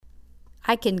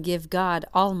I can give God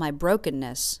all my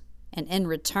brokenness, and in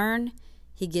return,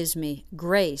 He gives me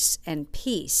grace and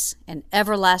peace and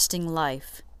everlasting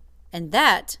life. And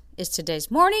that is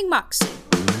today's Morning Moxie.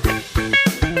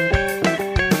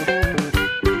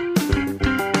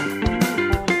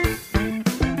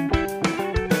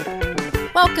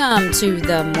 Welcome to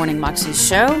the Morning Moxie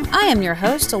Show. I am your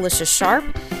host, Alicia Sharp,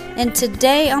 and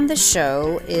today on the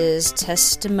show is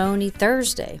Testimony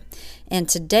Thursday. And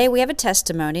today we have a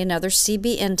testimony, another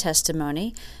CBN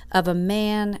testimony, of a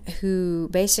man who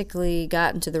basically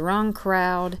got into the wrong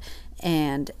crowd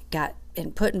and got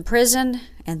put in prison,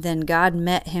 and then God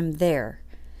met him there.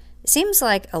 It seems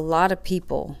like a lot of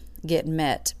people get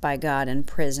met by God in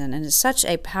prison, and it's such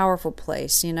a powerful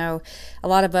place. You know, a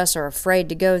lot of us are afraid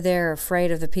to go there,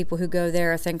 afraid of the people who go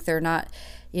there, think they're not,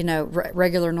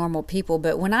 regular, normal people.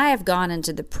 But when I have gone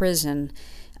into the prison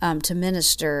to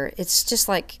minister, it's just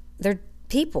like they're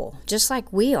people just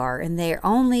like we are, and they're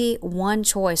only one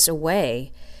choice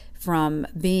away from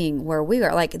being where we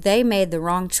are. Like, they made the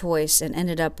wrong choice and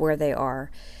ended up where they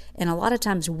are. And a lot of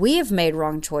times we have made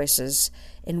wrong choices,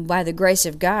 and by the grace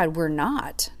of God, we're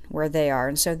not where they are.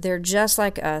 And so they're just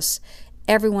like us.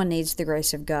 Everyone needs the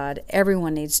grace of God.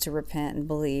 Everyone needs to repent and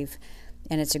believe.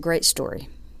 And it's a great story.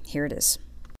 Here it is.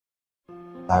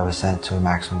 I was sent to a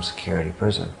maximum security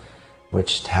prison,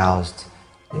 which housed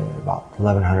about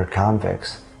 1,100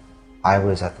 convicts. I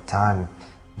was, at the time,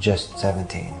 just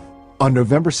 17. On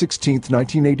November 16,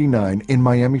 1989, in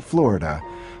Miami, Florida,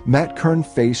 Matt Kern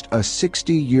faced a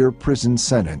 60-year prison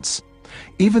sentence.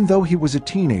 Even though he was a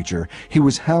teenager, he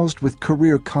was housed with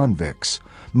career convicts,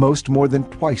 most more than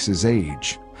twice his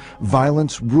age.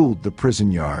 Violence ruled the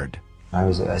prison yard. I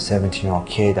was a 17-year-old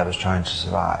kid that was trying to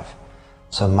survive.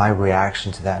 So my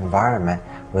reaction to that environment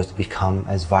was to become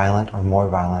as violent or more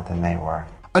violent than they were.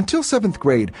 Until 7th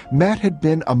grade, Matt had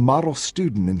been a model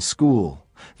student in school.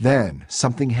 Then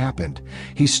something happened.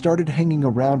 He started hanging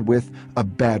around with a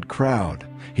bad crowd.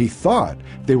 He thought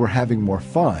they were having more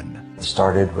fun. It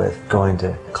started with going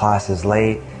to classes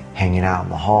late, hanging out in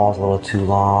the halls a little too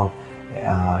long.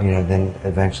 Then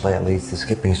eventually it leads to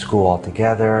skipping school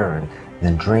altogether, and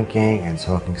then drinking and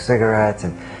smoking cigarettes,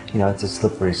 and it's a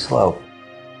slippery slope.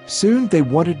 Soon they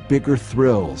wanted bigger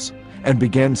thrills and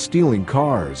began stealing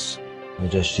cars. We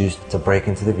just used to break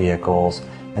into the vehicles,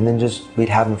 and then we'd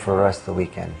have them for the rest of the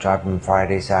weekend. Drive them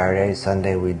Friday, Saturday,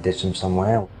 Sunday, we'd ditch them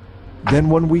somewhere. Then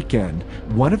one weekend,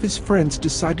 one of his friends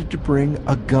decided to bring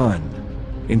a gun.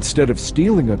 Instead of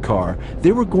stealing a car,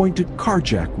 they were going to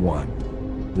carjack one.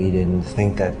 We didn't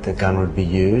think that the gun would be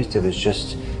used. It was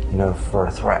just, for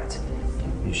a threat.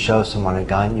 You show someone a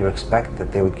gun, you expect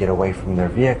that they would get away from their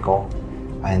vehicle,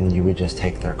 and you would just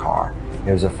take their car.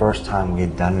 It was the first time we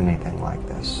had done anything like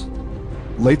this.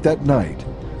 Late that night,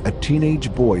 a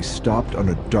teenage boy stopped on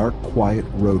a dark, quiet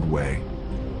roadway.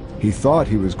 He thought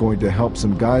he was going to help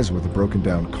some guys with a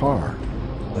broken-down car.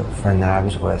 The friend that I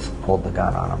was with pulled the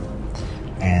gun on him.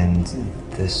 And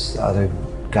this other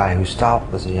guy who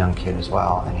stopped was a young kid as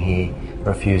well, and he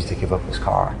refused to give up his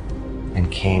car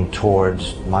and came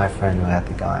towards my friend who had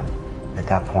the gun. At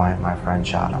that point, my friend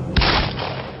shot him.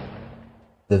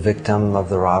 The victim of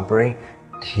the robbery,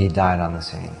 he died on the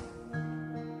scene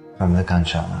from the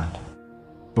gunshot wound.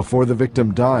 Before the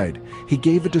victim died, he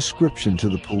gave a description to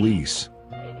the police.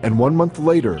 And 1 month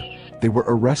later, they were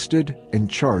arrested and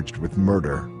charged with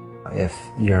murder. If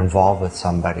you're involved with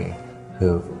somebody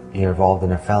you're involved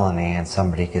in a felony and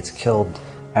somebody gets killed,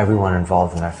 everyone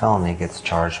involved in a felony gets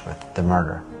charged with the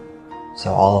murder.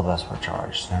 So all of us were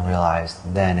charged, and I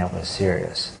realized then it was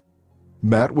serious.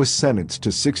 Matt was sentenced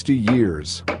to 60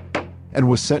 years and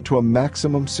was sent to a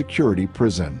maximum security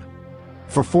prison.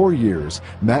 For 4 years,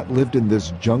 Matt lived in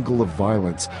this jungle of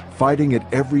violence, fighting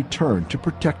at every turn to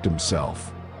protect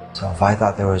himself. So if I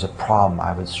thought there was a problem,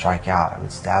 I would strike out. I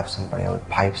would stab somebody, I would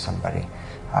pipe somebody,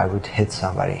 I would hit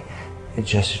somebody,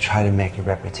 just to try to make a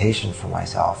reputation for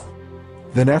myself.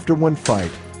 Then after one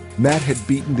fight, Matt had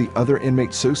beaten the other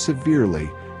inmate so severely,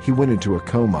 he went into a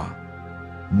coma.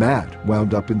 Matt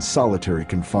wound up in solitary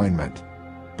confinement.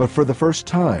 But for the first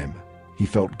time, he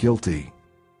felt guilty.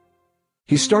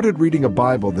 He started reading a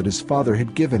Bible that his father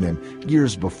had given him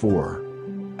years before.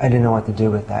 I didn't know what to do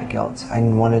with that guilt. I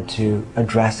wanted to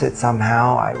address it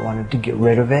somehow. I wanted to get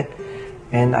rid of it.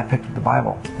 And I picked up the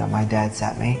Bible that my dad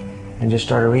sent me and just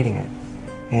started reading it.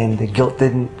 And the guilt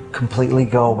didn't completely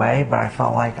go away, but I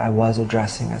felt like I was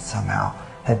addressing it somehow.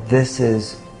 That this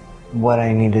is what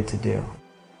I needed to do.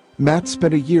 Matt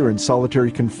spent a year in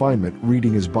solitary confinement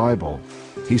reading his Bible.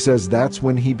 He says that's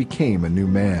when he became a new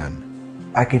man.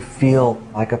 I could feel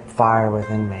like a fire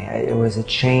within me. It was a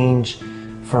change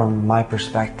from my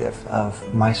perspective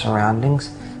of my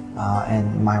surroundings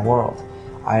and my world.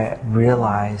 I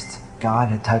realized God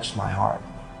had touched my heart,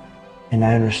 and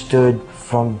I understood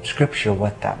from Scripture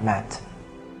what that meant.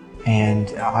 And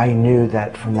I knew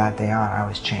that from that day on I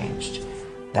was changed,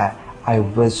 that I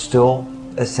was still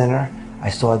a sinner, I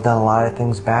still had done a lot of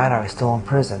things bad, I was still in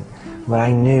prison, but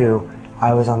I knew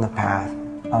I was on the path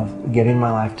of getting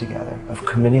my life together, of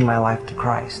committing my life to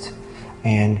Christ,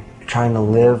 and trying to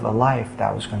live a life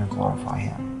that was going to glorify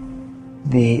Him.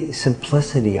 The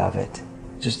simplicity of it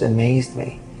just amazed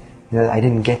me. I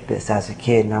didn't get this as a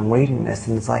kid, and I'm reading this,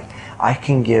 and it's like I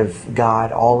can give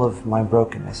God all of my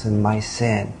brokenness and my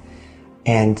sin,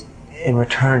 and in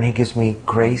return He gives me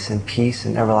grace and peace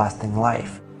and everlasting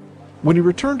life. When he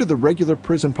returned to the regular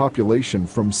prison population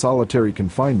from solitary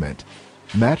confinement,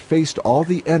 Matt faced all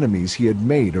the enemies he had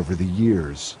made over the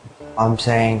years. I'm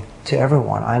saying to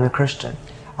everyone, I'm a Christian.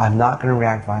 I'm not going to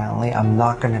react violently. I'm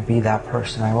not going to be that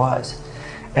person I was.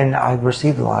 And I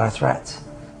received a lot of threats,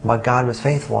 but God was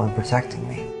faithful in protecting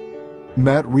me.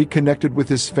 Matt reconnected with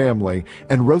his family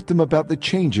and wrote them about the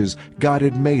changes God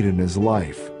had made in his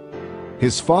life.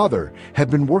 His father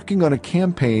had been working on a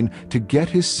campaign to get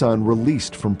his son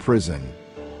released from prison.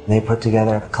 They put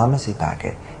together a clemency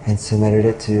packet and submitted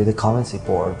it to the Clemency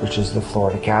Board, which is the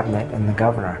Florida cabinet and the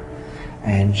governor.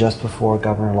 And just before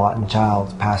Governor Lawton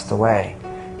Child passed away,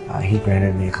 he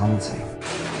granted me a clemency.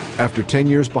 After 10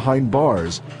 years behind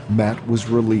bars, Matt was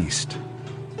released.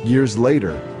 Years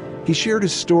later, he shared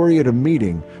his story at a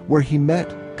meeting where he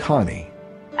met Connie.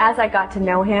 As I got to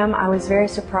know him, I was very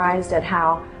surprised at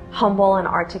how humble and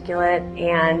articulate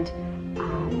and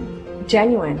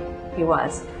genuine he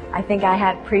was. I think I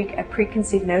had a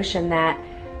preconceived notion that,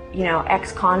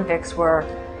 ex-convicts were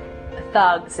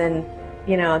thugs and,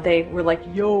 they were like,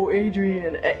 yo,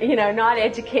 Adrian, not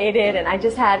educated, and I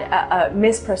just had a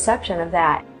misperception of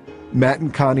that. Matt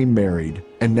and Connie married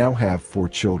and now have 4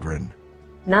 children.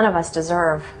 None of us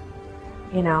deserve,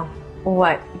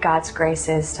 what God's grace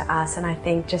is to us, and I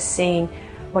think just seeing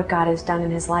what God has done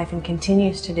in his life and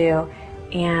continues to do,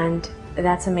 and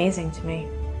that's amazing to me.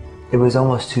 It was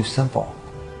almost too simple.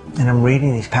 And I'm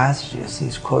reading these passages,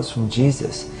 these quotes from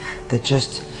Jesus, that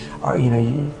just are,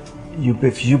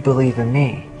 if you believe in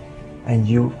me and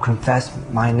you confess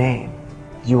my name,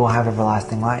 you will have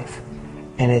everlasting life.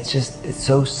 And it's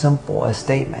so simple a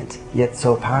statement, yet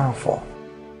so powerful.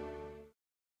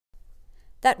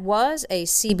 That was a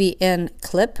CBN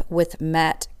clip with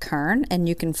Matt Kern, and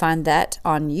you can find that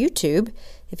on YouTube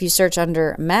if you search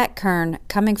under Matt Kern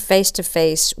Coming Face to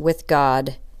Face with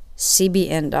God,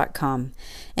 CBN.com.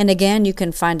 And again, you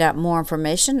can find out more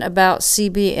information about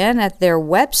CBN at their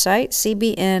website,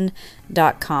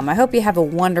 CBN.com. I hope you have a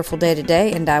wonderful day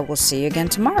today, and I will see you again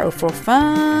tomorrow for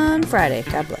Fun Friday.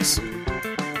 God bless.